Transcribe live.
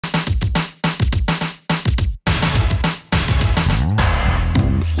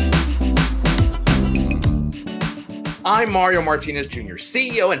I'm Mario Martinez Jr.,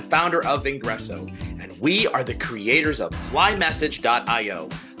 CEO and founder of Vengreso, and we are the creators of flymessage.io,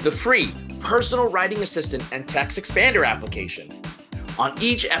 the free personal writing assistant and text expander application. On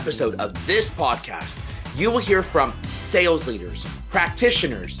each episode of this podcast, you will hear from sales leaders,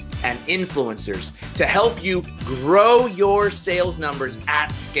 practitioners, and influencers to help you grow your sales numbers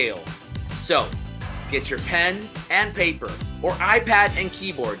at scale. So, get your pen and paper or iPad and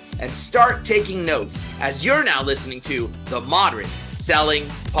keyboard and start taking notes as you're now listening to the Modern Selling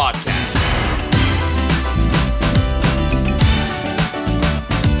Podcast.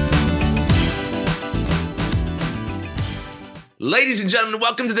 Ladies and gentlemen,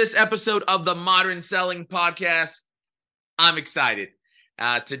 welcome to this episode of the Modern Selling Podcast. I'm excited.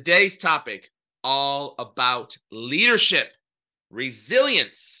 Today's topic, all about leadership,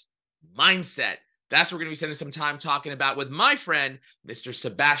 resilience, mindset. That's what we're going to be spending some time talking about with my friend, Mr.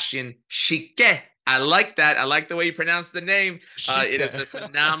 Sebastian Schieke. I like that. I like the way you pronounce the name. It is a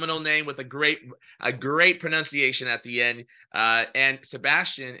phenomenal name with a great pronunciation at the end. And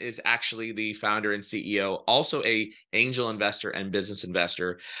Sebastian is actually the founder and CEO, also a angel investor and business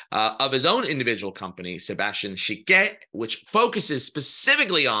investor of his own individual company, Sebastian Schieke, which focuses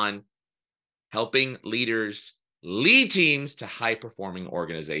specifically on helping leaders lead teams to high-performing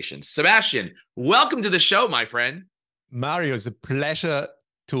organizations. Sebastian, welcome to the show, my friend. Mario, it's a pleasure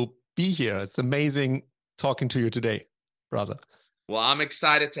to be here. It's amazing talking to you today, brother. Well, I'm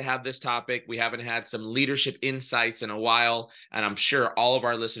excited to have this topic. We haven't had some leadership insights in a while, and I'm sure all of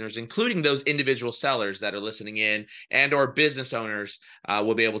our listeners, including those individual sellers that are listening in and or business owners,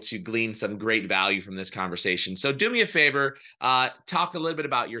 will be able to glean some great value from this conversation. So do me a favor, talk a little bit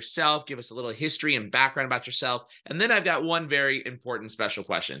about yourself, give us a little history and background about yourself, and then I've got one very important special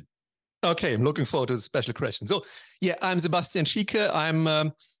question. Okay, I'm looking forward to the special question. So yeah, I'm Sebastian Schieke.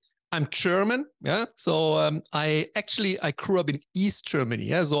 I'm German, yeah. So I grew up in East Germany,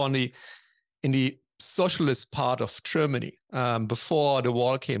 yeah. So in the socialist part of Germany before the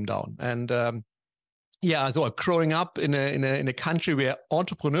wall came down, and so growing up in a country where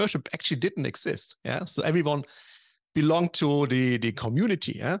entrepreneurship actually didn't exist, yeah. So everyone belonged to the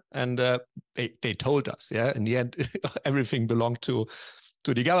community, yeah, and they told us, yeah. In the end, everything belonged to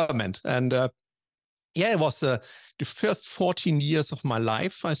the government, and it was the first 14 years of my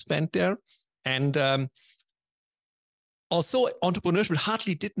life I spent there. And also entrepreneurship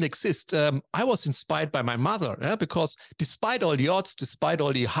hardly didn't exist. I was inspired by my mother, because despite all the odds, despite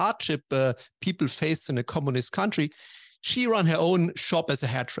all the hardship people faced in a communist country, she ran her own shop as a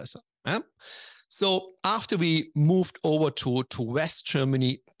hairdresser. So after we moved over to West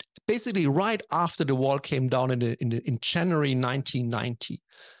Germany, basically right after the wall came down in January 1990,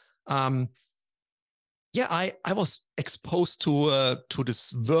 I was exposed to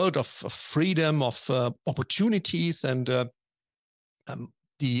this world of freedom, of opportunities, and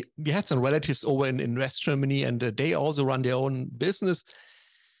we had some relatives over in West Germany, and they also run their own business,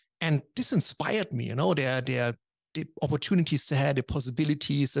 and this inspired me. You know, the opportunities they had, the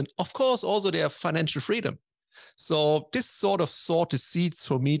possibilities, and of course also their financial freedom. So this sort of sowed the seeds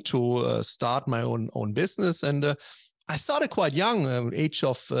for me to start my own business, and I started quite young, age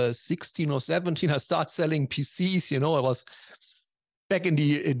of 16 or 17. I started selling PCs. You know, I was back in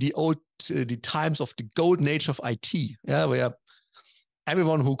the old the times of the golden age of IT, yeah, where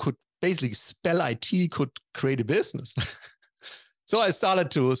everyone who could basically spell IT could create a business. So I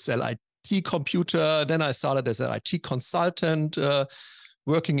started to sell IT computer. Then I started as an IT consultant,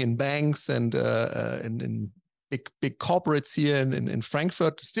 working in banks and in big corporates here in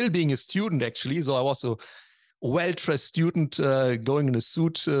Frankfurt. Still being a student, actually. So I was a well-dressed student going in a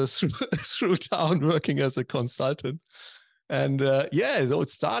suit through town, working as a consultant. And so it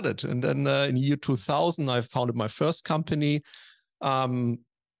started. And then in the year 2000, I founded my first company,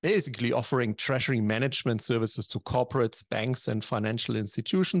 basically offering treasury management services to corporates, banks, and financial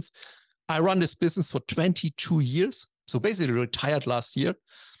institutions. I run this business for 22 years, so basically retired last year.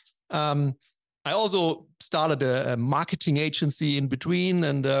 I also started a marketing agency in between,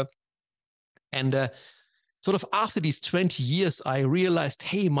 and sort of after these 20 years, I realized,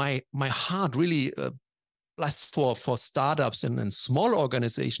 hey, my heart really lies for startups and small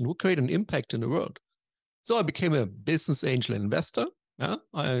organizations who create an impact in the world. So I became a business angel investor. Yeah?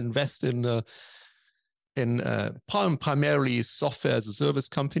 I invest in primarily software as a service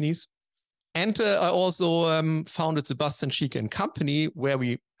companies. And I also founded Sebastian Schieke and Company, where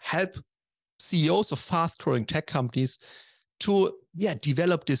we help CEOs of fast-growing tech companies to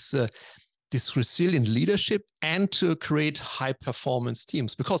develop this resilient leadership and to create high-performance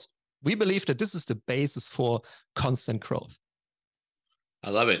teams, because we believe that this is the basis for constant growth. I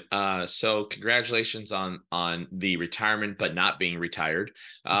love it. So congratulations on the retirement, but not being retired.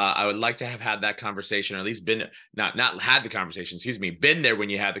 I would like to have had that conversation, or at least been not had the conversation. Excuse me, been there when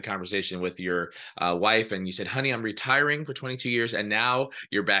you had the conversation with your wife, and you said, "Honey, I'm retiring for 22 years, and now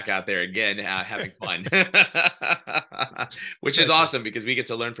you're back out there again, having fun," which is Exactly. awesome because we get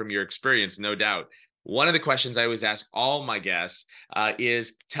to learn from your experience, no doubt. One of the questions I always ask all my guests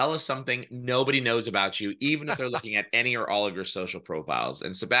is tell us something nobody knows about you, even if they're looking at any or all of your social profiles.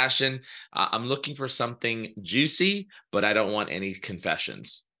 And Sebastian, I'm looking for something juicy, but I don't want any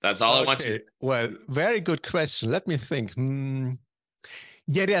confessions. That's all I want you Okay, to. well, very good question. Let me think.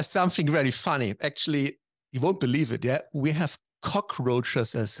 Yeah, there's something very funny. Actually, you won't believe it. Yeah, we have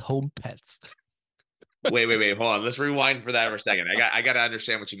cockroaches as home pets. Wait. Hold on. Let's rewind for that for a second. I got to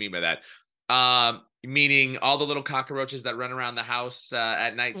understand what you mean by that. Meaning all the little cockroaches that run around the house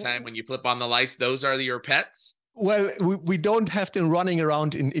at nighttime when you flip on the lights, those are your pets? Well, we don't have them running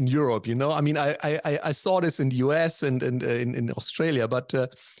around in Europe, you know. I mean, I saw this in the US and in Australia, but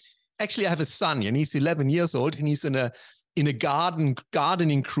actually, I have a son, and he's 11 years old, and he's in a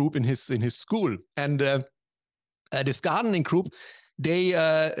gardening group in his school, and this gardening group, they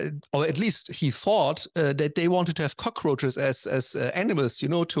or at least he thought that they wanted to have cockroaches as animals, you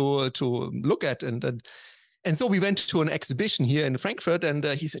know, to look at and so we went to an exhibition here in Frankfurt, and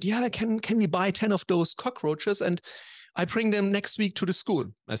he said, "Yeah, can we buy 10 of those cockroaches and I bring them next week to the school?"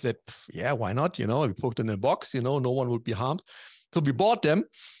 I said, "Yeah, why not? You know, we put them in a box. You know, no one would be harmed." So we bought them,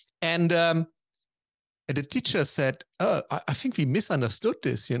 and the teacher said, I think we misunderstood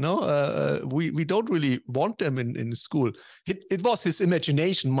this. You know, we don't really want them in school. It was his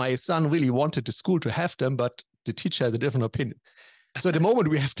imagination. My son really wanted the school to have them, but the teacher had a different opinion. So at the moment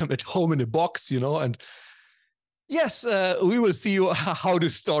we have them at home in a box, you know, and yes, we will see how the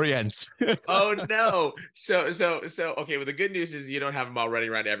story ends. Oh no. So okay, well the good news is you don't have them all running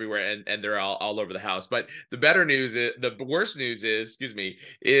around everywhere and they're all over the house. But the better news is the worst news is, excuse me,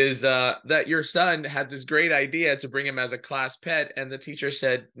 is that your son had this great idea to bring him as a class pet and the teacher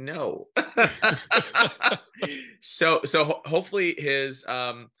said no. So hopefully his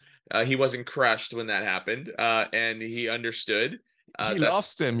he wasn't crushed when that happened and he understood. He That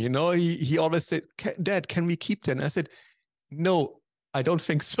loves them, you know. He always said, "Dad, can we keep them?" I said, "No, I don't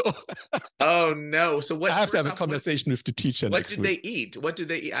think so." Oh no. So I what have to first have a off, what conversation with the teacher what next did week. they eat? What did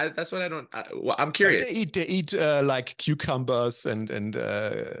they eat? That's what I don't. Well, I'm They curious. eat like cucumbers and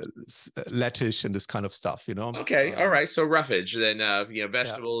lettuce and this kind of stuff, you know. Okay, all right. So roughage, then Yeah.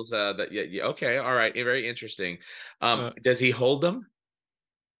 vegetables. That yeah. Okay, all right. Very interesting. Uh, Does he hold them?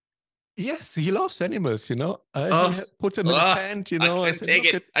 yes, he loves animals, you know. He Oh, puts them in his oh, hand, you I know. I couldn't said, take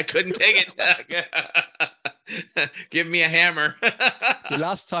 "Look it. at I couldn't take it. Give me a hammer. the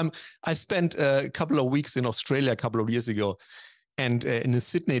last time I spent a couple of weeks in Australia a couple of years ago, and in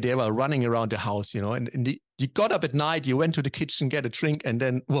Sydney they were running around the house, you know, and you got up at night, you went to the kitchen, get a drink, and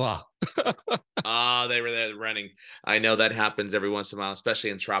then wow." Ah, they were there running. I know that happens every once in a while,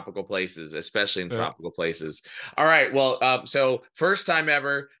 especially in tropical places, especially in tropical places. All right. Well, so first time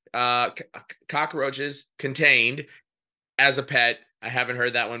ever, cockroaches contained as a pet. I haven't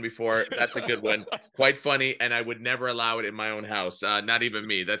heard that one before. That's a good one. Quite funny, and I would never allow it in my own house. Not even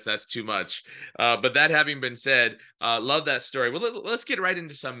me. That's too much. But that having been said, love that story. Well, let's get right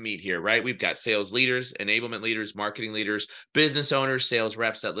into some meat here, right? We've got sales leaders, enablement leaders, marketing leaders, business owners, sales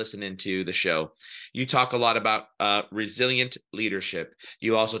reps that listen into the show. You talk a lot about resilient leadership.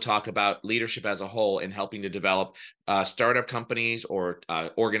 You also talk about leadership as a whole in helping to develop startup companies or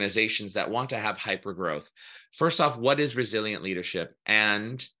organizations that want to have hyper growth. First off, what is resilient leadership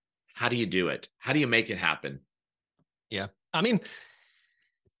and how do you do it? How do you make it happen? Yeah. I mean,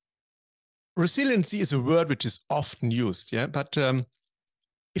 resiliency is a word which is often used, yeah. But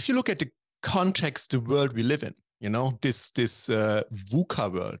if you look at the context, the world we live in, you know, this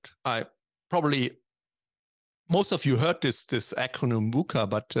VUCA world, I probably most of you heard this acronym VUCA,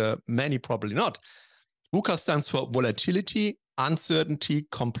 but many probably not. VUCA stands for volatility, uncertainty,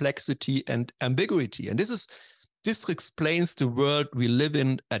 complexity, and ambiguity. And this explains the world we live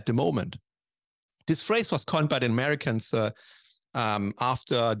in at the moment. This phrase was coined by the Americans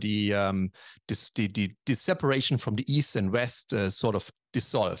after the separation from the East and West sort of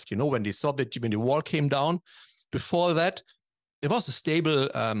dissolved. You know, when the wall came down, before that, there was a stable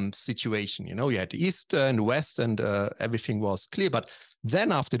situation. You know, you had the East and the West, and everything was clear. But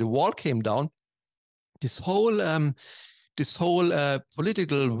then, after the wall came down, this whole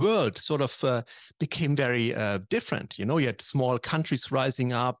political world sort of became very different. You know, you had small countries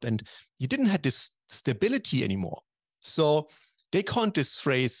rising up, and you didn't have this stability anymore. So they coined this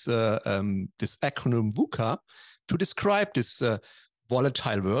phrase, this acronym VUCA, to describe this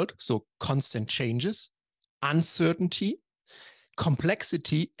volatile world, so constant changes, uncertainty,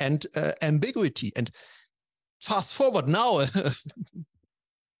 complexity, and ambiguity. And fast forward now,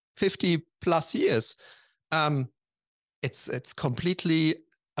 50 plus years, it's completely,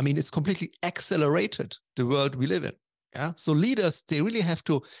 I mean, it's completely accelerated the world we live in. Yeah. So leaders, they really have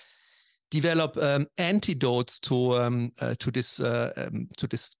to develop antidotes to this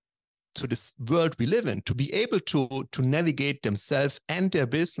world we live in, to be able to navigate themselves and their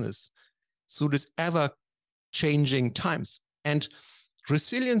business through this ever-changing times. And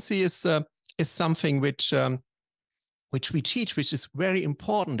resiliency is something which we teach, which is very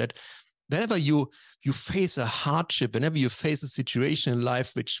important. That whenever you face a hardship, whenever you face a situation in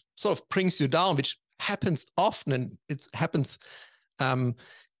life which sort of brings you down, which happens often, and it happens on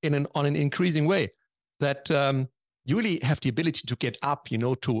an increasing way, that you really have the ability to get up,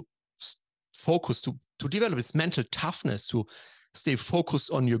 to focus, to develop this mental toughness, to stay focused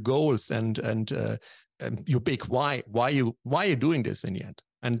on your goals and your big why. Why you're doing this in the end.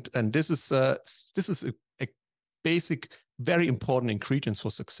 And this is a basic, very important ingredient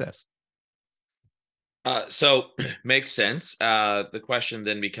for success. So makes sense. The question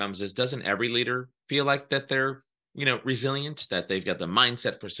then becomes: doesn't every leader feel like that they're resilient, that they've got the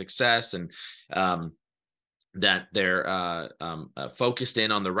mindset for success, and that they're focused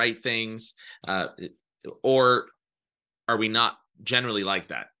in on the right things, or are we not generally like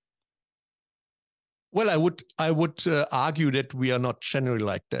that? Well, I would argue that we are not generally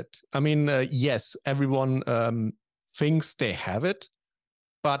like that. I mean, yes, everyone thinks they have it,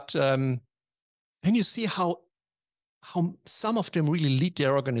 but and you see how some of them really lead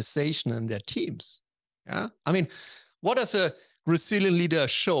their organization and their teams. Yeah, I mean, what does a resilient leader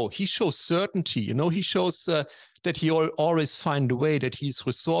show? He shows certainty. He shows that he always find a way, that he's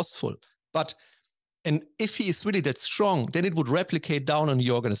resourceful. And if he is really that strong, then it would replicate down on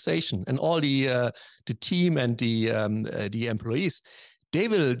the organization, and all the team and the employees. They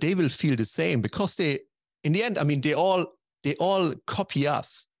will feel the same, because in the end, I mean, they all copy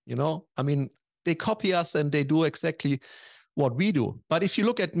us. I mean, they copy us and they do exactly what we do. But if you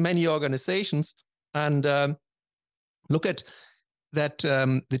look at many organizations and look at that,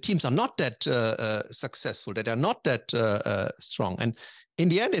 the teams are not that successful, that are not that strong. And in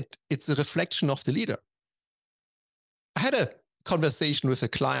the end, it's a reflection of the leader. I had a conversation with a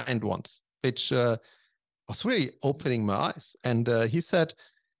client once, which was really opening my eyes. And he said,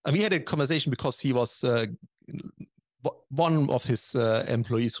 and we had a conversation because he was one of his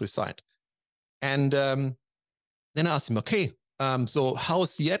employees resigned. And then I asked him, okay, so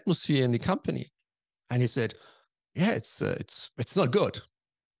how's the atmosphere in the company? And he said, yeah, it's not good.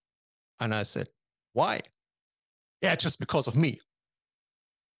 And I said, why? Yeah, just because of me.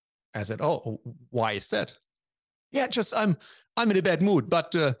 I said, oh, why is that? Yeah, just I'm in a bad mood,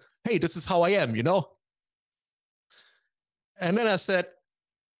 but hey, this is how I am, And then I said,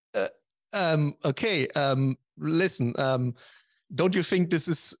 okay, listen, do you think this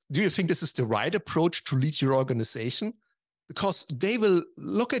is the right approach to lead your organization? Because they will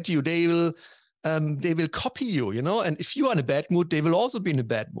look at you, they will copy you, and if you are in a bad mood, they will also be in a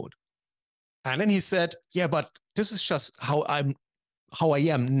bad mood. And then he said, yeah, but this is just how I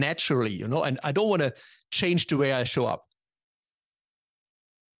am naturally, and I don't want to change the way I show up.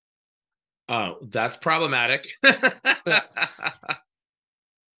 Oh, that's problematic.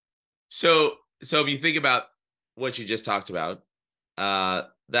 So if you think about what you just talked about,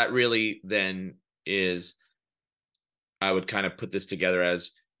 that really then is, I would kind of put this together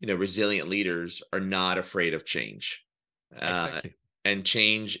as, resilient leaders are not afraid of change. Exactly. And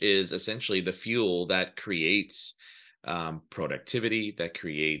change is essentially the fuel that creates productivity, that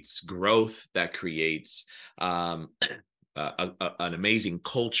creates growth, that creates an amazing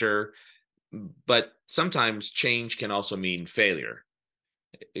culture. But sometimes change can also mean failure.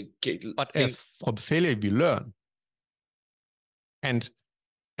 But from failure, we learn. And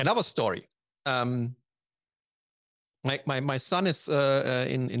another story. My son is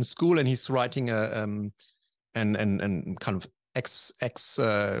in school, and he's writing an kind of X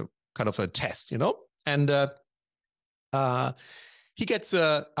kind of a test, and he gets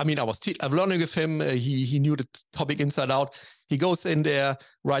I'm learning with him. He knew the topic inside out. He goes in there,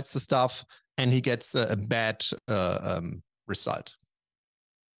 writes the stuff, and he gets a bad result.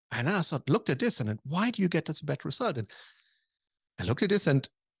 And I looked at this, and why do you get this bad result? And I looked at this, and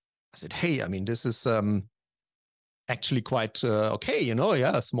I said, hey, I mean, this is actually quite okay,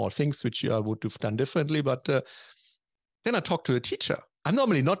 yeah, small things which I would have done differently. But then I talked to a teacher. I'm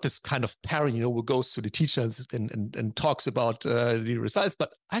normally not this kind of parent, who goes to the teacher and talks about the results.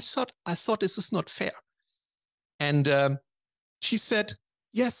 But I thought this is not fair. And she said,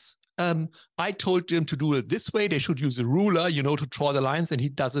 yes, I told them to do it this way. They should use a ruler, to draw the lines, and he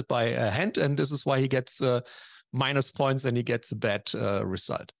does it by hand. And this is why he gets minus points and he gets a bad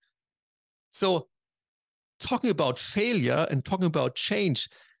result. So talking about failure and talking about change,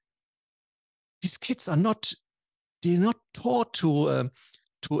 these kids they're not taught to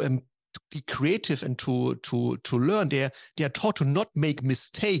be creative and to learn. They are taught to not make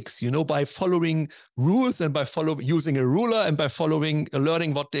mistakes, by following rules and by using a ruler and by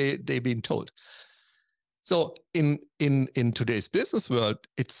learning what they've been told. So in today's business world,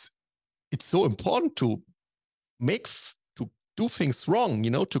 it's so important to do things wrong,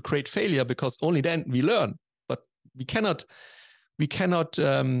 to create failure, because only then we learn. But we cannot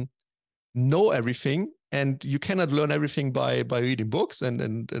know everything. And you cannot learn everything by reading books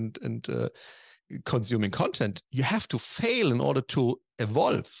and consuming content. You have to fail in order to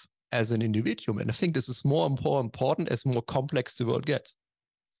evolve as an individual. And I think this is more important as more complex the world gets.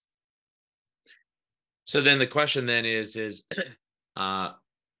 So then the question then is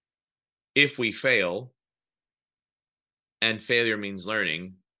if we fail and failure means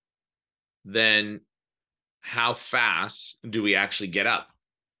learning, then how fast do we actually get up?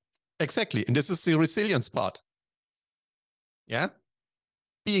 Exactly. And this is the resilience part. Yeah.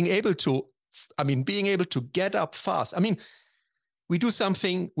 Being able to get up fast. We do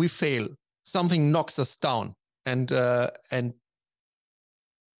something, we fail, something knocks us down. And the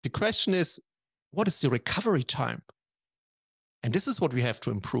question is, what is the recovery time? And this is what we have to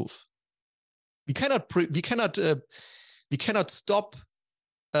improve. We cannot stop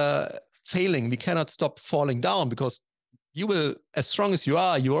failing. We cannot stop falling down, because you will, as strong as you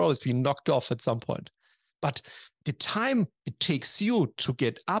are, you will always be knocked off at some point. But the time it takes you to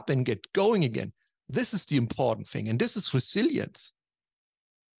get up and get going again, this is the important thing. And this is resilience.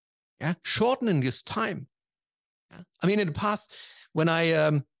 Yeah, shortening this time. Yeah? In the past, when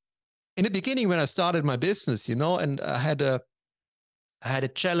in the beginning, when I started my business, and I had a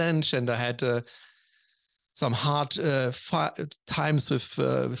challenge, and I had some hard times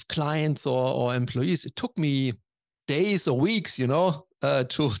with clients or employees. It took me days or weeks,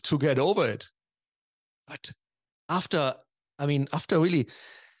 to get over it. But after really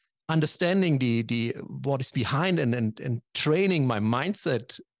understanding the what is behind and training my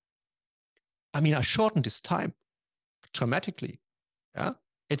mindset, I shortened this time dramatically. Yeah,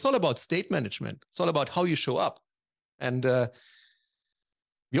 it's all about state management. It's all about how you show up, and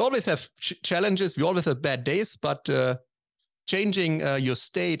we always have challenges. We always have bad days, but changing your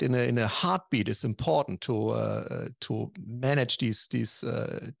state in a heartbeat is important to manage these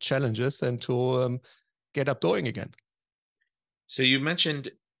challenges and to get up going again. So you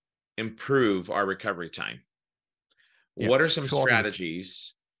mentioned improve our recovery time. Yeah, what are some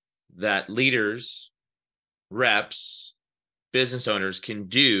strategies that leaders, reps, business owners can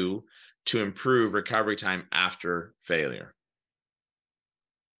do to improve recovery time after failure?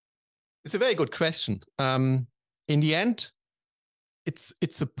 It's a very good question. In the end,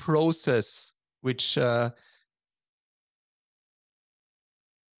 it's a process which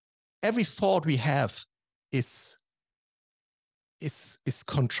every thought we have is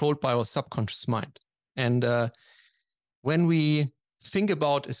controlled by our subconscious mind. And when we think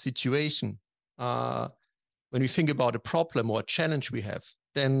about a situation, when we think about a problem or a challenge we have,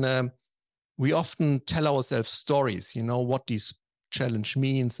 then we often tell ourselves stories, what this challenge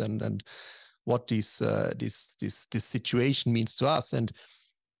means and what this situation means to us. And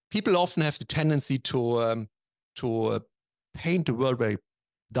people often have the tendency to paint the world very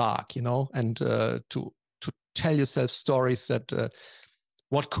dark, and to tell yourself stories that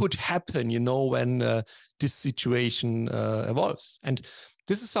what could happen, when this situation evolves. And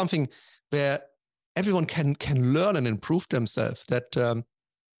this is something where everyone can learn and improve themselves, that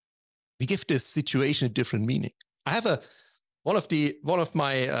we give this situation a different meaning. I have one of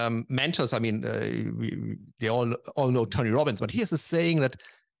my mentors. They all know Tony Robbins, but he has a saying that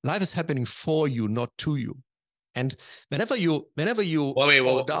life is happening for you, not to you. And whenever you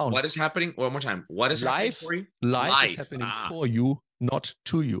fall down, what is happening? One more time. What is happening for you? Life is happening for you, not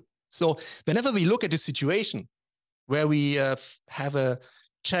to you. So whenever we look at a situation where we have a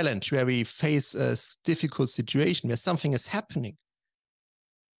challenge, where we face a difficult situation, where something is happening,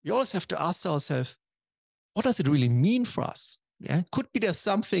 we always have to ask ourselves, what does it really mean for us? Yeah, could be there's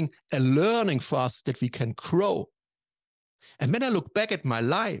something, a learning for us that we can grow. And when I look back at my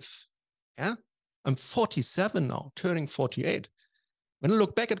life, yeah, I'm 47 now, turning 48. When I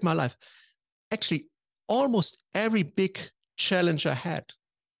look back at my life, actually almost every big challenge I had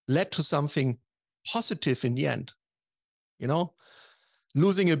led to something positive in the end.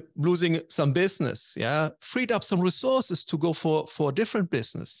 losing some business, yeah, freed up some resources to go for a different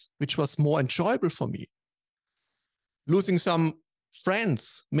business, which was more enjoyable for me. Losing some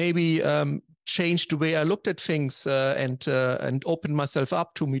friends, maybe changed the way I looked at things and opened myself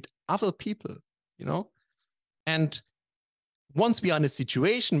up to meet other people, you know. And once we are in a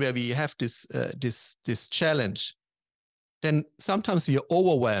situation where we have this challenge, then sometimes we are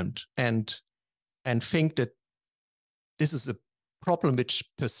overwhelmed and think that this is a problem which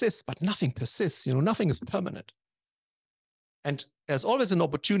persists, but nothing persists, you know, nothing is permanent. And there's always an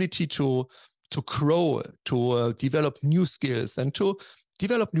opportunity to grow, to develop new skills and to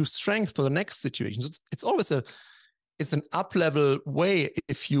develop new strength for the next situation. It's always it's an up-level way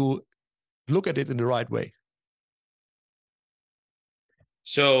if you look at it in the right way.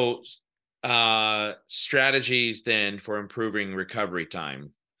 So strategies then for improving recovery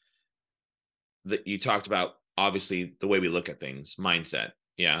time that you talked about, obviously the way we look at things, mindset.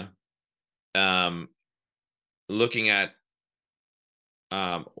 Yeah. Looking at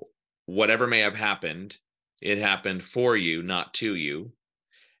whatever may have happened, it happened for you, not to you.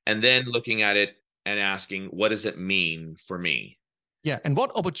 And then looking at it and asking, what does it mean for me? Yeah. And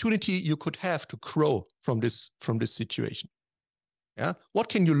what opportunity you could have to grow from this situation. Yeah. What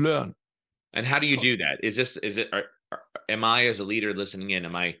can you learn? And how do you do that? Am I, as a leader listening in,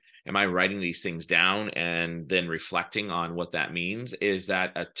 am I writing these things down and then reflecting on what that means? Is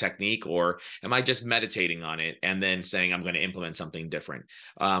that a technique, or am I just meditating on it and then saying I'm going to implement something different?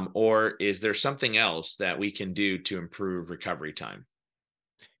 Or is there something else that we can do to improve recovery time?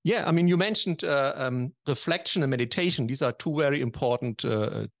 Yeah, I mean, you mentioned reflection and meditation. These are two very important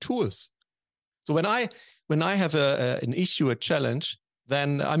tools. So when I have an issue, a challenge,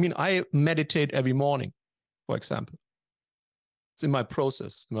 then I mean, I meditate every morning, for example. It's in my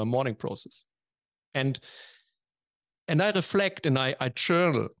process, in my morning process. And I reflect and I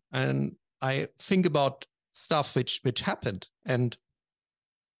journal and I think about stuff which happened. And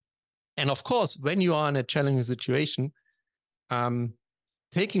of course, when you are in a challenging situation,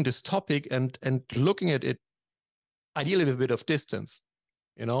 taking this topic and looking at it, ideally with a bit of distance,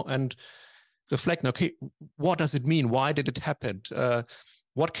 you know, and reflecting, okay, what does it mean? Why did it happen?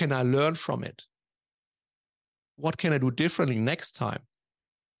 What can I learn from it? What can I do differently next time?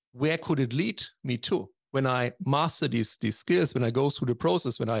 Where could it lead me to? When I master these skills, when I go through the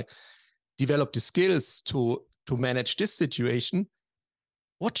process, when I develop the skills to manage this situation,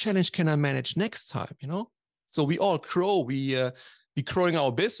 what challenge can I manage next time? You know, so we all grow. We growing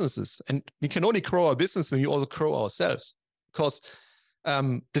our businesses, and we can only grow our business when we also grow ourselves. Because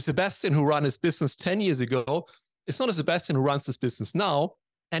the Sebastian who ran his business 10 years ago is not a Sebastian who runs this business now,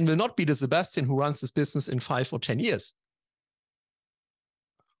 and will not be the Sebastian who runs this business in 5 or 10 years.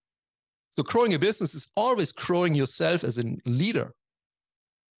 So growing a business is always growing yourself as a leader.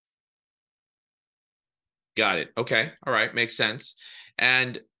 Got it. Okay. All right. Makes sense.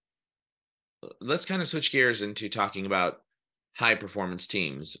 And let's kind of switch gears into talking about high performance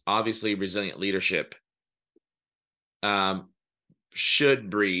teams. Obviously, resilient leadership should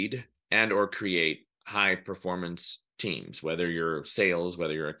breed and or create high performance teams, whether you're sales,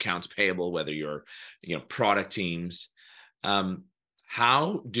 whether you're accounts payable, whether you're, product teams.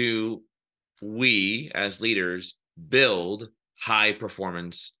 How do we as leaders build high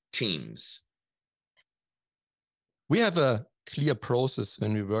performance teams? We have a clear process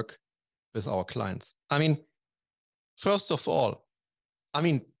when we work with our clients. I mean, first of all,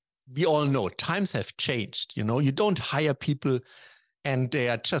 we all know times have changed. You know, you don't hire people and they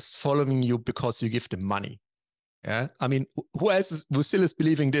are just following you because you give them money. Yeah. I mean, who still is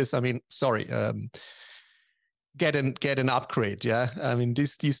believing this? I mean, sorry, get an upgrade. Yeah. I mean,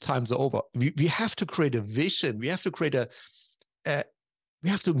 these times are over. We have to create a vision. We have to create we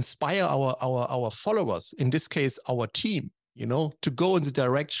have to inspire our followers, in this case, our team, to go in the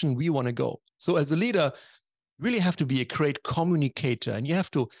direction we want to go. So as a leader, you really have to be a great communicator, and you have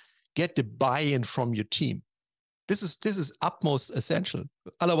to get the buy-in from your team. This is utmost essential.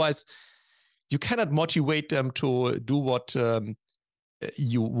 Otherwise, you cannot motivate them to do what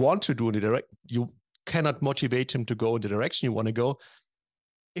you want to do in the direction. You cannot motivate them to go in the direction you want to go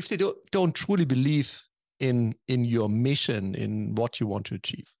if they don't truly believe in your mission, in what you want to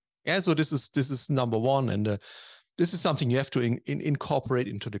achieve. Yeah, so this is number one, and this is something you have to incorporate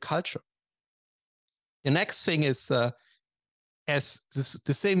into the culture. The next thing is, the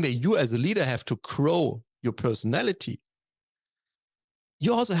same way you as a leader have to grow your personality,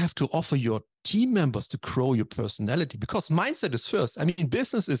 you also have to offer your team members to grow your personality, because mindset is first. I mean,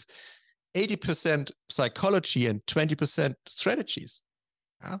 business is 80% psychology and 20% strategies.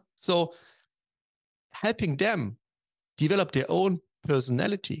 Yeah? So helping them develop their own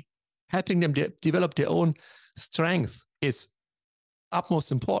personality, helping them develop their own strength is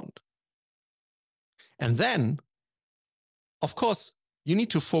utmost important. And then, of course, you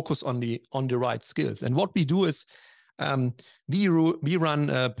need to focus on the right skills. And what we do is we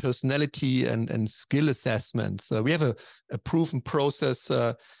run personality and skill assessments. We have a proven process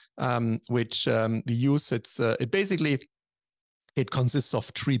which we use. It consists of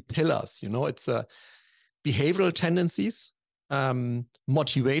 3 pillars. It's behavioral tendencies,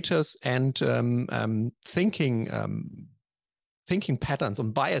 motivators, and thinking patterns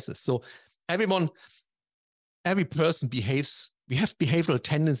and biases. So every person behaves. We have behavioral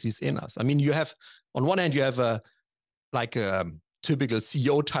tendencies in us. I mean, on one hand, you have a typical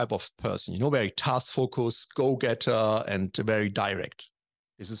CEO type of person, very task focused, go-getter, and very direct.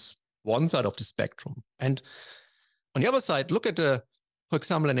 This is one side of the spectrum. And on the other side, look at for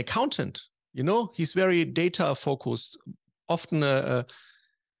example, an accountant. He's very data focused, often a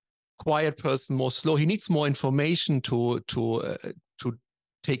quiet person, more slow. He needs more information to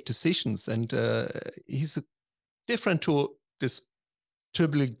take decisions, and he's different to this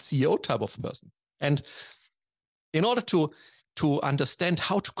typical CEO type of person. And in order to understand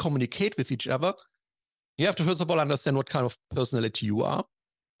how to communicate with each other, you have to first of all understand what kind of personality you are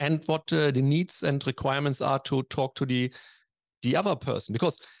and what the needs and requirements are to talk to the other person.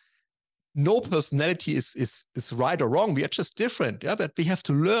 Because no personality is right or wrong. We are just different. Yeah, but we have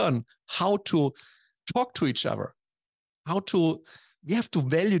to learn how to talk to each other. We have to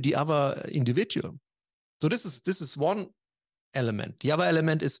value the other individual. So this is one element. The other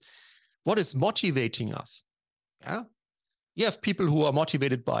element is what is motivating us. Yeah, you have people who are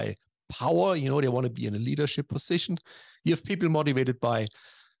motivated by power. They want to be in a leadership position. You have people motivated by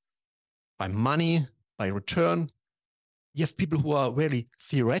money, by return. You have people who are very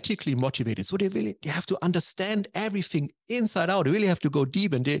theoretically motivated. So they have to understand everything inside out. They really have to go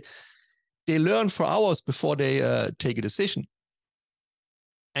deep, and they learn for hours before they take a decision.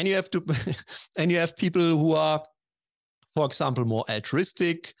 And you have people who are, for example, more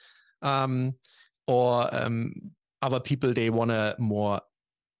altruistic, or other people, they want more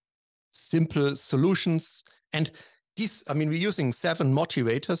simple solutions. And we're using 7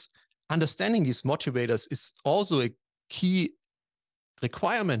 motivators. Understanding these motivators is also a key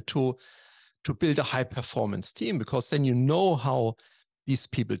requirement to build a high performance team, because then you know how these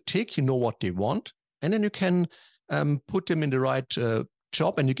people tick, you know what they want, and then you can put them in the right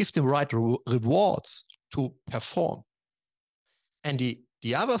job, and you give them right rewards to perform. And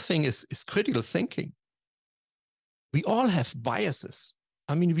the other thing is critical thinking. We all have biases.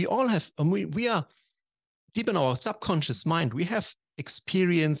 We are deep in our subconscious mind. We have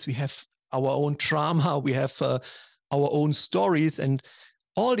experience, we have our own trauma, we have our own stories, and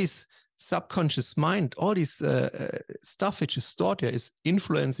all this subconscious mind, all this stuff which is stored there is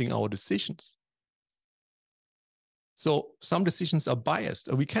influencing our decisions. So some decisions are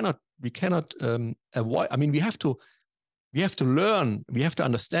biased. We cannot avoid. We have to learn. We have to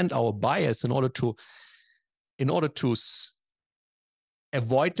understand our bias in order to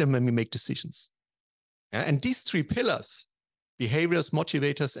avoid them when we make decisions. Yeah? And these 3 pillars, behaviors,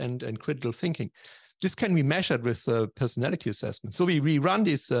 motivators, and critical thinking, this can be measured with personality assessment. So we run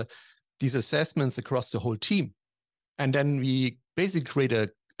these assessments across the whole team. And then we basically create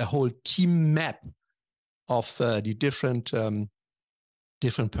a whole team map of the different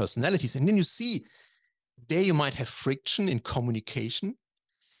personalities. And then you see there you might have friction in communication.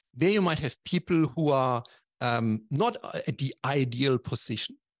 There you might have people who are not at the ideal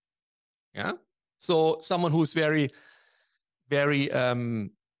position. Yeah. So someone who's very, very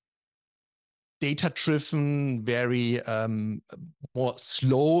data-driven, very more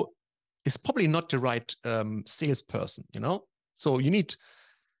slow, is probably not the right salesperson. So you need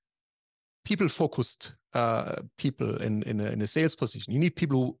people-focused people in a sales position. You need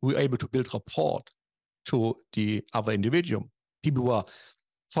people who are able to build rapport to the other individual. People who are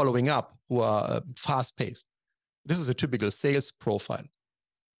following up, who are fast-paced. This is a typical sales profile.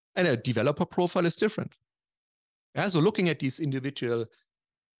 And a developer profile is different. Yeah, so looking at these individual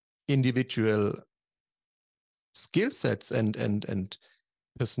skill sets and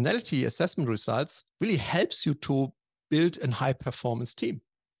personality assessment results really helps you to build a high-performance team.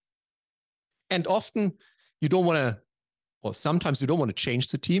 And often you don't want to, or sometimes you don't want to change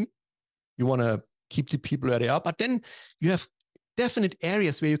the team. You want to keep the people where they are, but then you have definite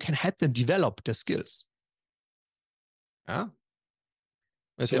areas where you can help them develop their skills. Yeah.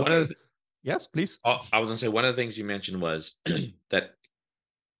 So yes, please. I was going to say, one of the things you mentioned was that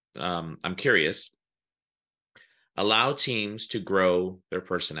I'm curious, allow teams to grow their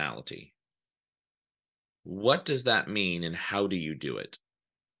personality. What does that mean, and how do you do it?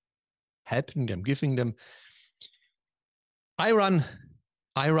 Helping them, giving them. I run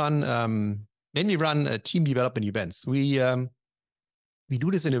when we run team development events, we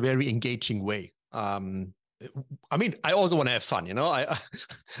do this in a very engaging way. I mean, I also want to have fun, you know.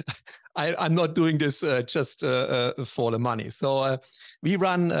 I'm not doing this just for the money. So we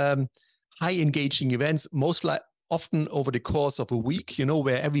run high engaging events, often over the course of a week, you know,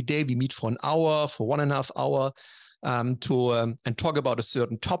 where every day we meet for an hour, for 1.5 hours, and talk about a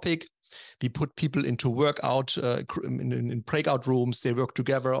certain topic. We put people into workout in breakout rooms. They work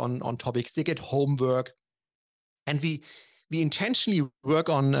together on topics. They get homework, and we intentionally work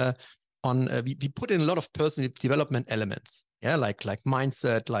on we put in a lot of personal development elements. Yeah, like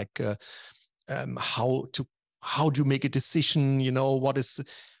mindset, like how do you make a decision? You know,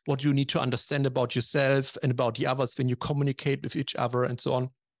 what you need to understand about yourself and about the others when you communicate with each other, and so on.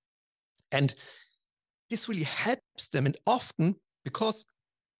 And this really helps them, and often because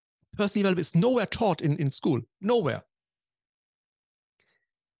personal development is nowhere taught in school, nowhere.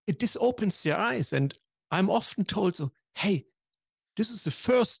 This opens their eyes, and I'm often told, so, hey, this is the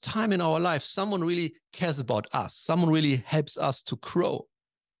first time in our life someone really cares about us. Someone really helps us to grow.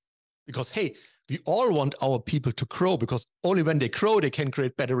 Because, hey, we all want our people to grow, because only when they grow, they can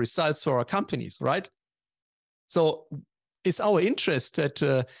create better results for our companies, right? So it's our interest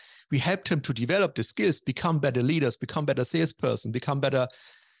that we help them to develop the skills, become better leaders, become better salesperson, become better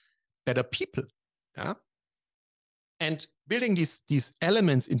people. Yeah. And building these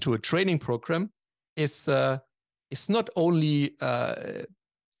elements into a training program is not only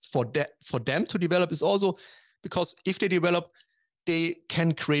for them to develop, it's also because if they develop, they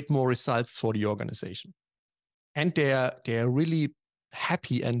can create more results for the organization, and they are really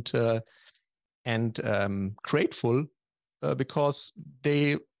happy and grateful because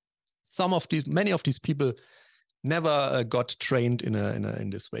many of these people never got trained in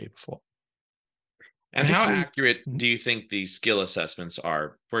this way before. And how accurate do you think these skill assessments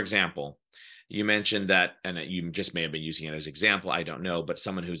are? For example, you mentioned that, and you just may have been using it as an example, I don't know, but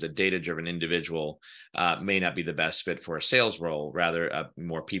someone who's a data-driven individual may not be the best fit for a sales role, rather a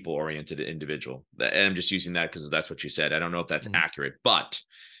more people-oriented individual. And I'm just using that because that's what you said. I don't know if that's accurate, but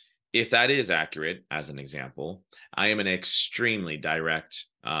if that is accurate, as an example, I am an extremely direct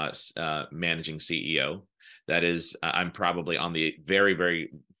managing CEO. That is, I'm probably on the very,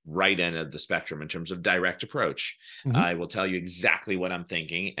 very right end of the spectrum in terms of direct approach. I will tell you exactly what I'm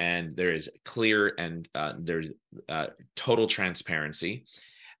thinking, and there is clear and there's total transparency.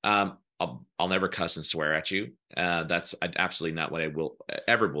 I'll never cuss and swear at you. That's absolutely not what I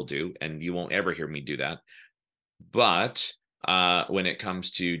will do, and you won't ever hear me do that. But when it comes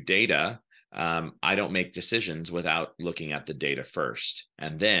to data, I don't make decisions without looking at the data first.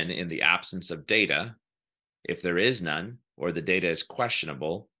 And then in the absence of data, if there is none, or the data is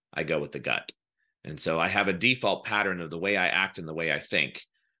questionable, I go with the gut. And so I have a default pattern of the way I act and the way I think.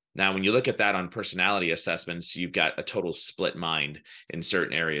 Now, when you look at that on personality assessments, you've got a total split mind in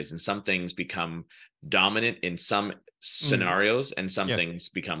certain areas, and some things become dominant in some scenarios, and some things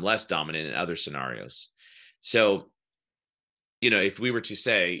become less dominant in other scenarios. So, you know, if we were to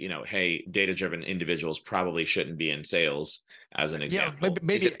say, you know, hey, data-driven individuals probably shouldn't be in sales, as an example,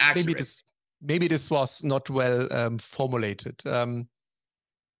 is it accurate? Maybe this was not well formulated.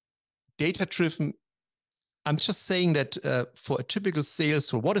 Data-driven, I'm just saying that for a typical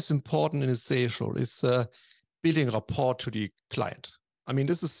sales role, what is important in a sales role is building rapport to the client. I mean,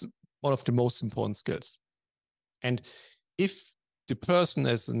 this is one of the most important skills. And if the person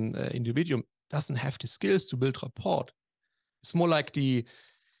as an individual doesn't have the skills to build rapport, it's more like the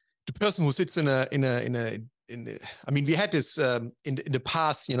person who sits in a. I mean, we had this in the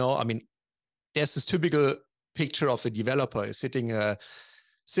past. You know, I mean, there's this typical picture of a developer sitting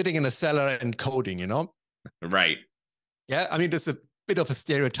in a cellar and coding. You know, right? Yeah, I mean, there's a bit of a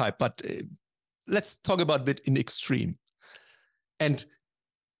stereotype, but let's talk about it in extreme. And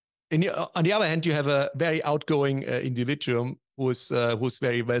on the other hand, you have a very outgoing individual who's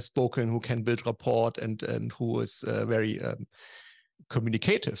very well spoken, who can build rapport, and who is very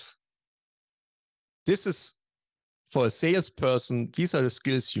communicative. This is, for a salesperson, these are the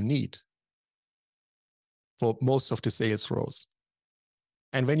skills you need for most of the sales roles.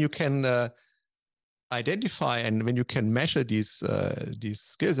 And when you can identify and when you can measure these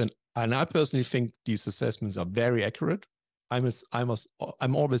skills, and I personally think these assessments are very accurate. I'm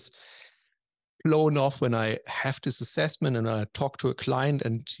always blown off when I have this assessment and I talk to a client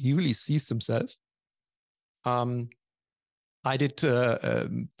and he really sees himself. I did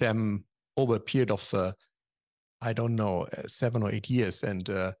them over a period of I don't know, 7 or 8 years, and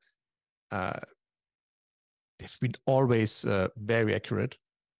they've been always very accurate.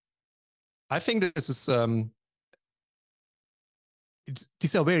 I think this is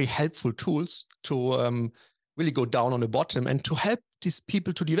these are very helpful tools to really go down on the bottom and to help these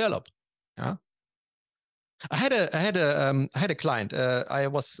people to develop. Yeah, I had a client. I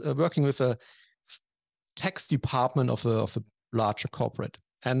was working with a tax department of a larger corporate,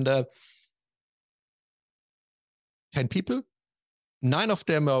 and 10 people. 9 of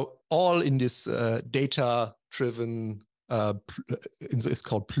them are all in this data-driven, it's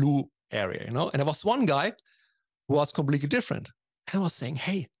called blue area, you know. And there was one guy who was completely different. And I was saying,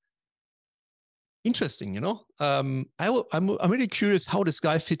 hey, interesting, you know. I'm really curious how this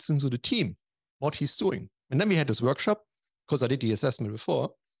guy fits into the team, what he's doing. And then we had this workshop because I did the assessment before.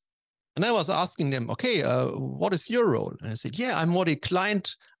 And I was asking them, okay, what is your role? And I said, yeah, I'm more the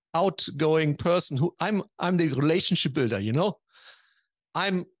client outgoing person who I'm the relationship builder, you know.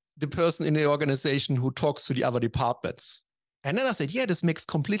 I'm the person in the organization who talks to the other departments. And then I said, yeah, this makes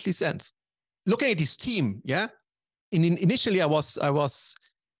completely sense. Looking at this team, yeah. Initially, I was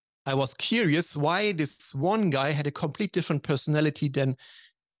curious why this one guy had a complete different personality than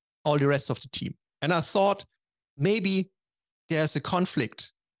all the rest of the team. And I thought maybe there's a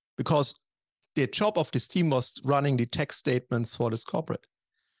conflict because the job of this team was running the tax statements for this corporate.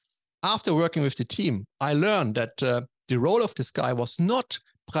 After working with the team, I learned that the role of this guy was not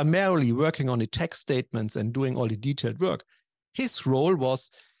primarily working on the tax statements and doing all the detailed work. His role was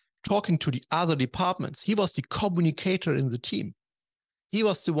talking to the other departments. He was the communicator in the team. He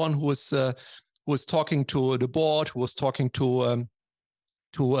was the one who was talking to the board, who was talking to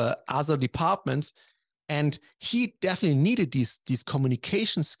other departments, and he definitely needed these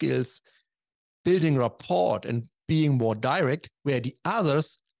communication skills, building rapport and being more direct. Where the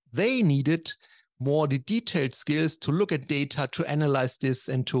others, they needed more the detailed skills to look at data, to analyze this,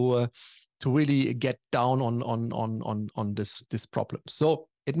 and to really get down on this problem. So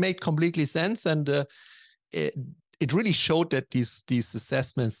it made completely sense, and it really showed that these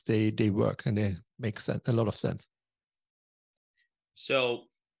assessments they work and they make sense, a lot of sense. So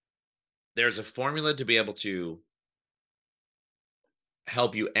there's a formula to be able to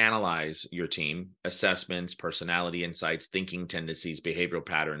help you analyze your team: assessments, personality insights, thinking tendencies, behavioral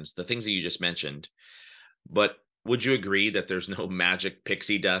patterns, the things that you just mentioned. But would you agree that there's no magic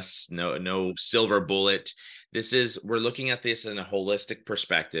pixie dust, no silver bullet? We're looking at this in a holistic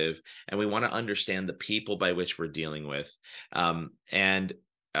perspective, and we want to understand the people by which we're dealing with.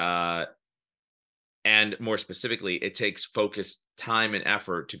 And more specifically, it takes focus, time, and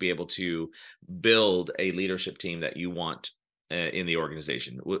effort to be able to build a leadership team that you want in the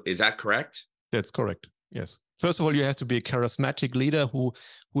organization. Is that correct? That's correct. Yes. First of all, you have to be a charismatic leader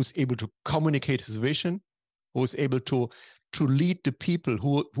who's able to communicate his vision, who's able to lead the people,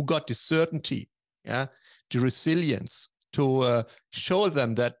 who got the certainty, yeah, the resilience, to show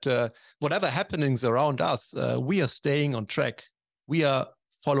them that whatever happenings around us, we are staying on track. We are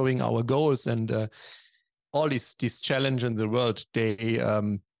following our goals, and all these challenges in the world, they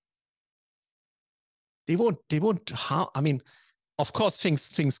won't harm. I mean, of course,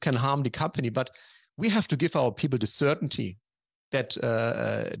 things can harm the company, but we have to give our people the certainty that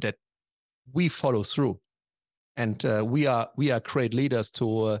that we follow through, and we are great leaders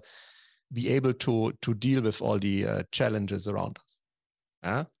to be able to deal with all the challenges around us.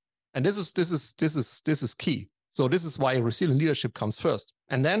 And this is key. So this is why resilient leadership comes first,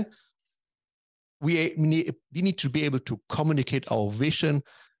 and then we need to be able to communicate our vision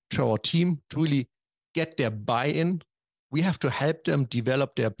to our team to really get their buy-in. We have to help them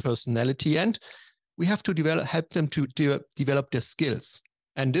develop their personality, and we have to help them to develop their skills.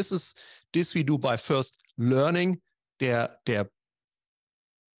 And this we do by first learning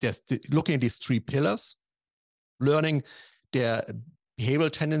looking at these 3 pillars, learning their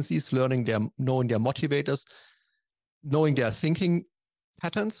behavioral tendencies, knowing their motivators, knowing their thinking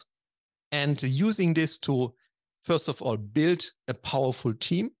patterns, and using this to, first of all, build a powerful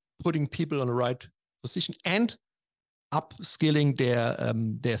team, putting people on the right position, and upskilling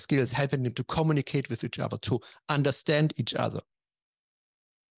their skills, helping them to communicate with each other, to understand each other,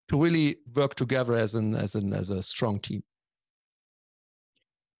 to really work together as a strong team.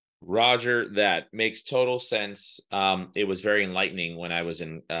 Roger, that makes total sense. It was very enlightening when I was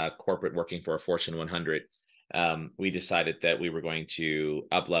in corporate working for a Fortune 100. We decided that we were going to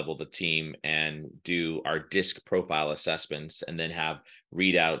up-level the team and do our DISC profile assessments, and then have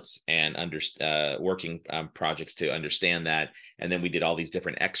readouts and working projects to understand that. And then we did all these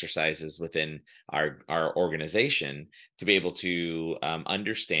different exercises within our organization to be able to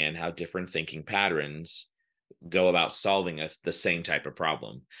understand how different thinking patterns go about solving the same type of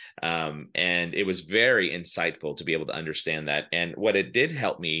problem. And it was very insightful to be able to understand that. And what it did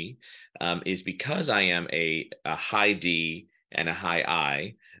help me is because I am a high D and a high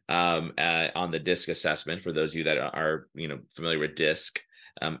I on the DISC assessment. For those of you that are familiar with DISC,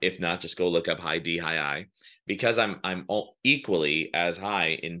 if not, just go look up high D, high I. Because I'm equally as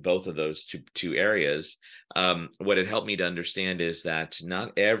high in both of those two areas, what it helped me to understand is that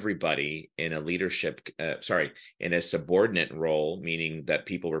not everybody in a leadership, in a subordinate role, meaning that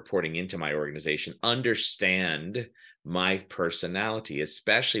people reporting into my organization, understand my personality,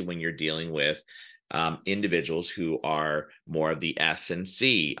 especially when you're dealing with individuals who are more of the S and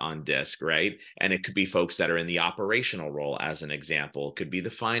C on DISC, right? And it could be folks that are in the operational role, as an example. It could be the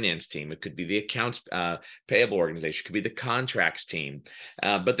finance team. It could be the accounts payable organization. It could be the contracts team.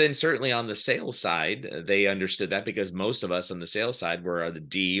 But then certainly on the sales side, they understood that, because most of us on the sales side were the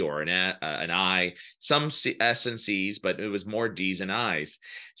D or an I, some S and Cs, but it was more Ds and Is.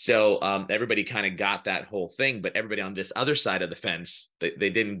 So everybody kind of got that whole thing, but everybody on this other side of the fence, they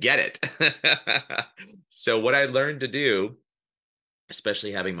didn't get it. So what I learned to do,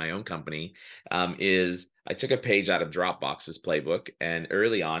 especially having my own company, is I took a page out of Dropbox's playbook. And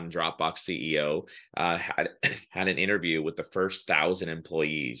early on, Dropbox CEO had an interview with the first 1,000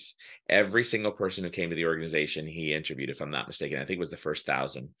 employees. Every single person who came to the organization, he interviewed, if I'm not mistaken. I think it was the first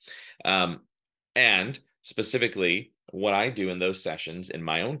 1,000. And specifically, what I do in those sessions in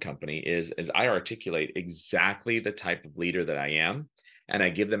my own company is I articulate exactly the type of leader that I am. And I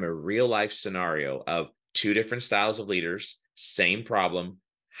give them a real life scenario of two different styles of leaders, same problem.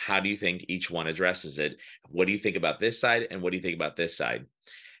 How do you think each one addresses it? What do you think about this side? And what do you think about this side?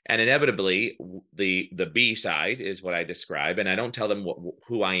 And inevitably, the B side is what I describe. And I don't tell them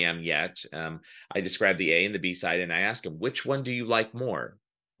who I am yet. I describe the A and the B side, and I ask them, which one do you like more?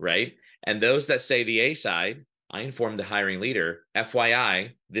 Right? And those that say the A side, I inform the hiring leader,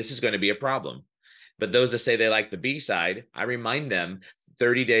 FYI, this is going to be a problem. But those that say they like the B side, I remind them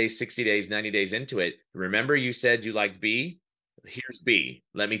 30 days, 60 days, 90 days into it, remember you said you liked B? Here's B,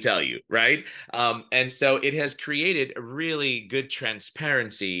 let me tell you, right? And so it has created a really good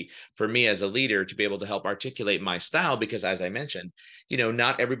transparency for me as a leader to be able to help articulate my style, because as I mentioned,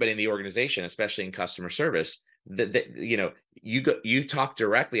 not everybody in the organization, especially in customer service, you talk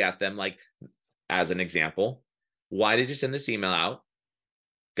directly at them, like, as an example, why did you send this email out?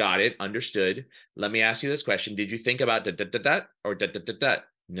 Got it. Understood. Let me ask you this question. Did you think about da or da?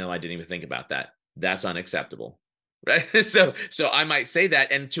 No, I didn't even think about that. That's unacceptable. Right. So I might say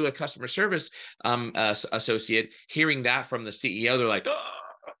that. And to a customer service associate, hearing that from the CEO, they're like, oh,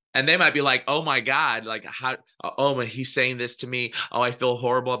 and they might be like, oh my God, like how, oh, he's saying this to me. Oh, I feel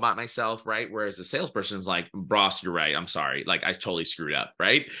horrible about myself. Right. Whereas the salesperson is like, boss, you're right. I'm sorry. Like I totally screwed up.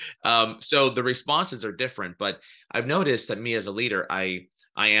 Right. So the responses are different, but I've noticed that me as a leader,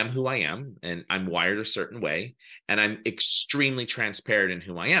 I am who I am, and I'm wired a certain way, and I'm extremely transparent in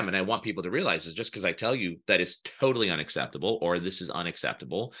who I am. And I want people to realize is just because I tell you that it's totally unacceptable, or this is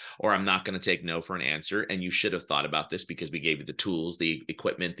unacceptable, or I'm not going to take no for an answer, and you should have thought about this because we gave you the tools, the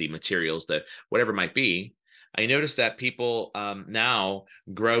equipment, the materials, the whatever it might be. I notice that people now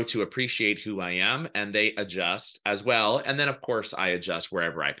grow to appreciate who I am, and they adjust as well. And then, of course, I adjust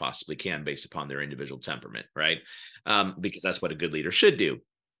wherever I possibly can based upon their individual temperament, right? Because that's what a good leader should do.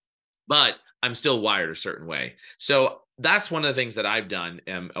 But I'm still wired a certain way. So that's one of the things that I've done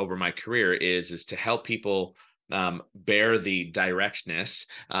over my career is to help people bear the directness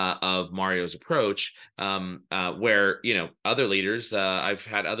of Mario's approach, where other leaders, I've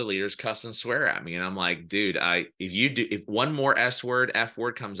had other leaders cuss and swear at me, and I'm like, dude, if one more F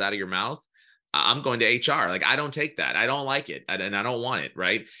word comes out of your mouth, I'm going to HR. Like, I don't take that. I don't like it, and I don't want it,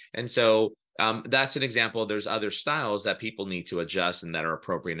 right? And so that's an example. There's other styles that people need to adjust and that are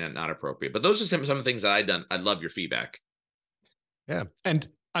appropriate and not appropriate. But those are some of the things that I've done. I'd love your feedback. Yeah, and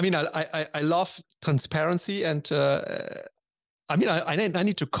I mean, I love transparency, and I mean, I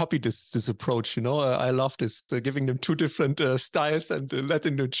need to copy this approach. I love this, giving them two different styles and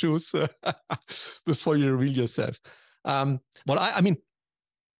letting them choose before you reveal yourself. Well, I mean,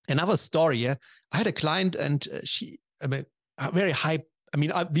 another story. Yeah, I had a client, and a very high. I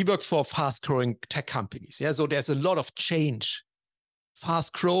mean, we work for fast-growing tech companies. Yeah, so there's a lot of change.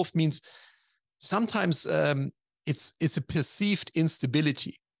 Fast growth means sometimes it's a perceived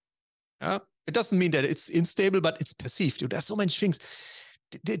instability. Yeah? It doesn't mean that it's unstable, but it's perceived. There's so many things.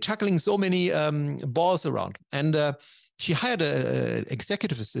 They're juggling so many balls around. And she hired an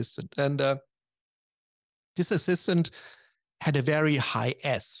executive assistant. And this assistant had a very high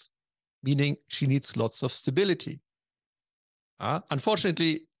S, meaning she needs lots of stability.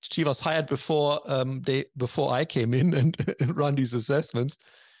 Unfortunately, she was hired before I came in and run these assessments.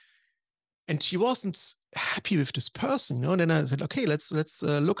 And she wasn't happy with this person, you know. And then I said, okay, let's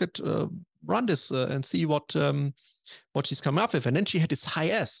look at run this and see what she's coming up with. And then she had this high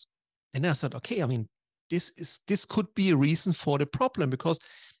S, and I said, okay, I mean, this could be a reason for the problem, because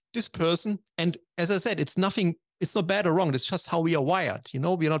this person, and as I said, it's not bad or wrong. It's just how we are wired. You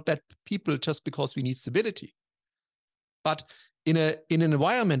know, we are not bad people just because we need stability. But in an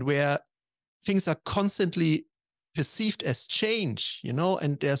environment where things are constantly perceived as change, you know,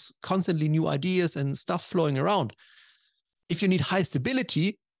 and there's constantly new ideas and stuff flowing around, if you need high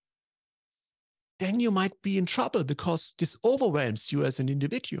stability, then you might be in trouble, because this overwhelms you as an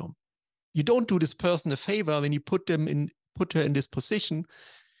individual. You don't do this person a favor when you put her in this position,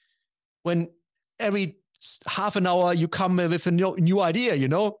 when every half an hour you come with a new idea, you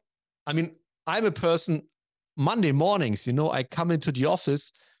know. I mean, I'm a person, Monday mornings, you know, I come into the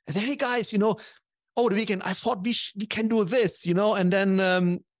office and say, hey guys, you know, oh, the weekend, I thought we can do this, you know, and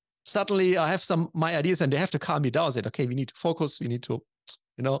then suddenly I have my ideas, and they have to calm me down. I said, okay, we need to focus, we need to,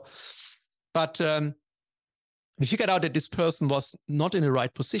 you know. But we figured out that this person was not in the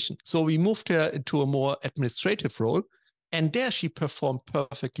right position. So we moved her into a more administrative role, and there she performed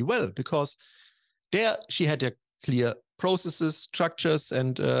perfectly well, because there she had a clear processes, structures,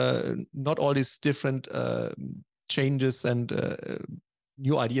 and not all these different changes and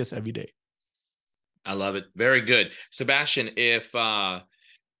new ideas every day. I love it. Very good. Sebastian, if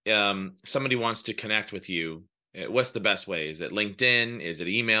somebody wants to connect with you, what's the best way? Is it LinkedIn? Is it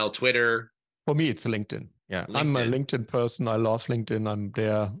email, Twitter? For me, it's LinkedIn. Yeah, LinkedIn. I'm a LinkedIn person. I love LinkedIn. I'm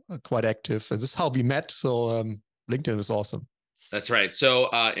there, quite active. And this is how we met. So LinkedIn is awesome. That's right. So,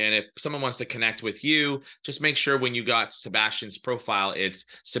 and if someone wants to connect with you, just make sure when you got Sebastian's profile, it's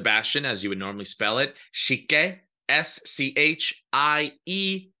Sebastian, as you would normally spell it, Schieke, Schieke,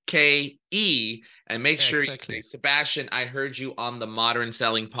 and make sure you say, Sebastian, I heard you on the Modern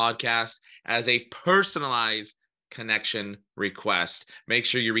Selling podcast, as a personalized connection request. Make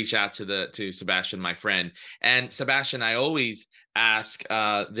sure you reach out to Sebastian, my friend. And Sebastian, I always ask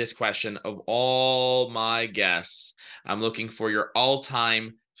this question of all my guests. I'm looking for your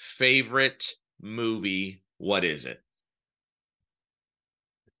all-time favorite movie. What is it?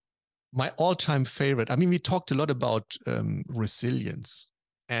 My all-time favorite. I mean, we talked a lot about resilience,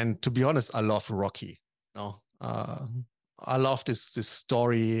 and to be honest, I love Rocky. You know, I love this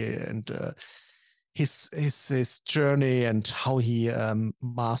story and his journey and how he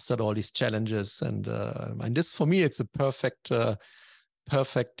mastered all these challenges, and this, for me, it's a perfect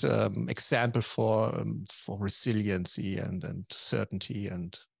example for resiliency and certainty,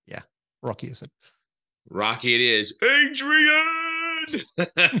 and yeah, Rocky is it. Rocky it is. Adrian!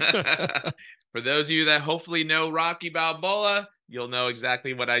 For those of you that hopefully know Rocky Balboa, you'll know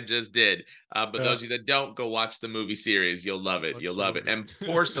exactly what I just did. But those of you that don't, go watch the movie series. You'll love it. You'll love it. And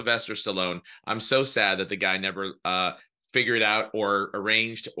poor Sylvester Stallone. I'm so sad that the guy never figured out or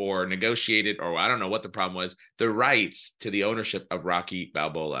arranged or negotiated, or I don't know what the problem was, the rights to the ownership of Rocky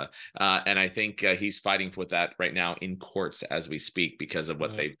Balboa. And I think he's fighting for that right now in courts as we speak because of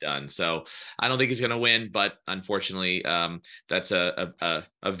what they've done. So I don't think he's going to win, but unfortunately, that's a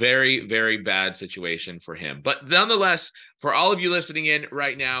very, very bad situation for him. But nonetheless, for all of you listening in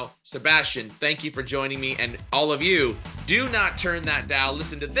right now, Sebastian, thank you for joining me. And all of you, do not turn that dial.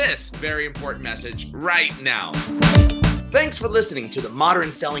 Listen to this very important message right now. Thanks for listening to the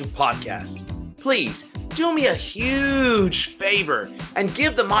Modern Selling Podcast. Please do me a huge favor and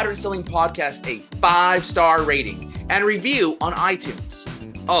give the Modern Selling Podcast a 5-star rating and review on iTunes.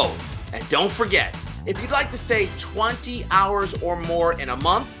 Oh, and don't forget, if you'd like to save 20 hours or more in a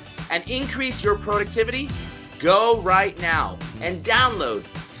month and increase your productivity, go right now and download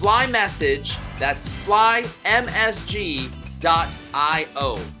Fly Message, that's flymsg.io,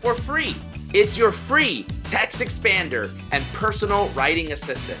 for free. It's your free text expander and personal writing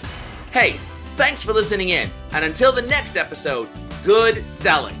assistant. Hey, thanks for listening in. And until the next episode, good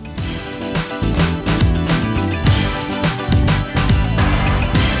selling.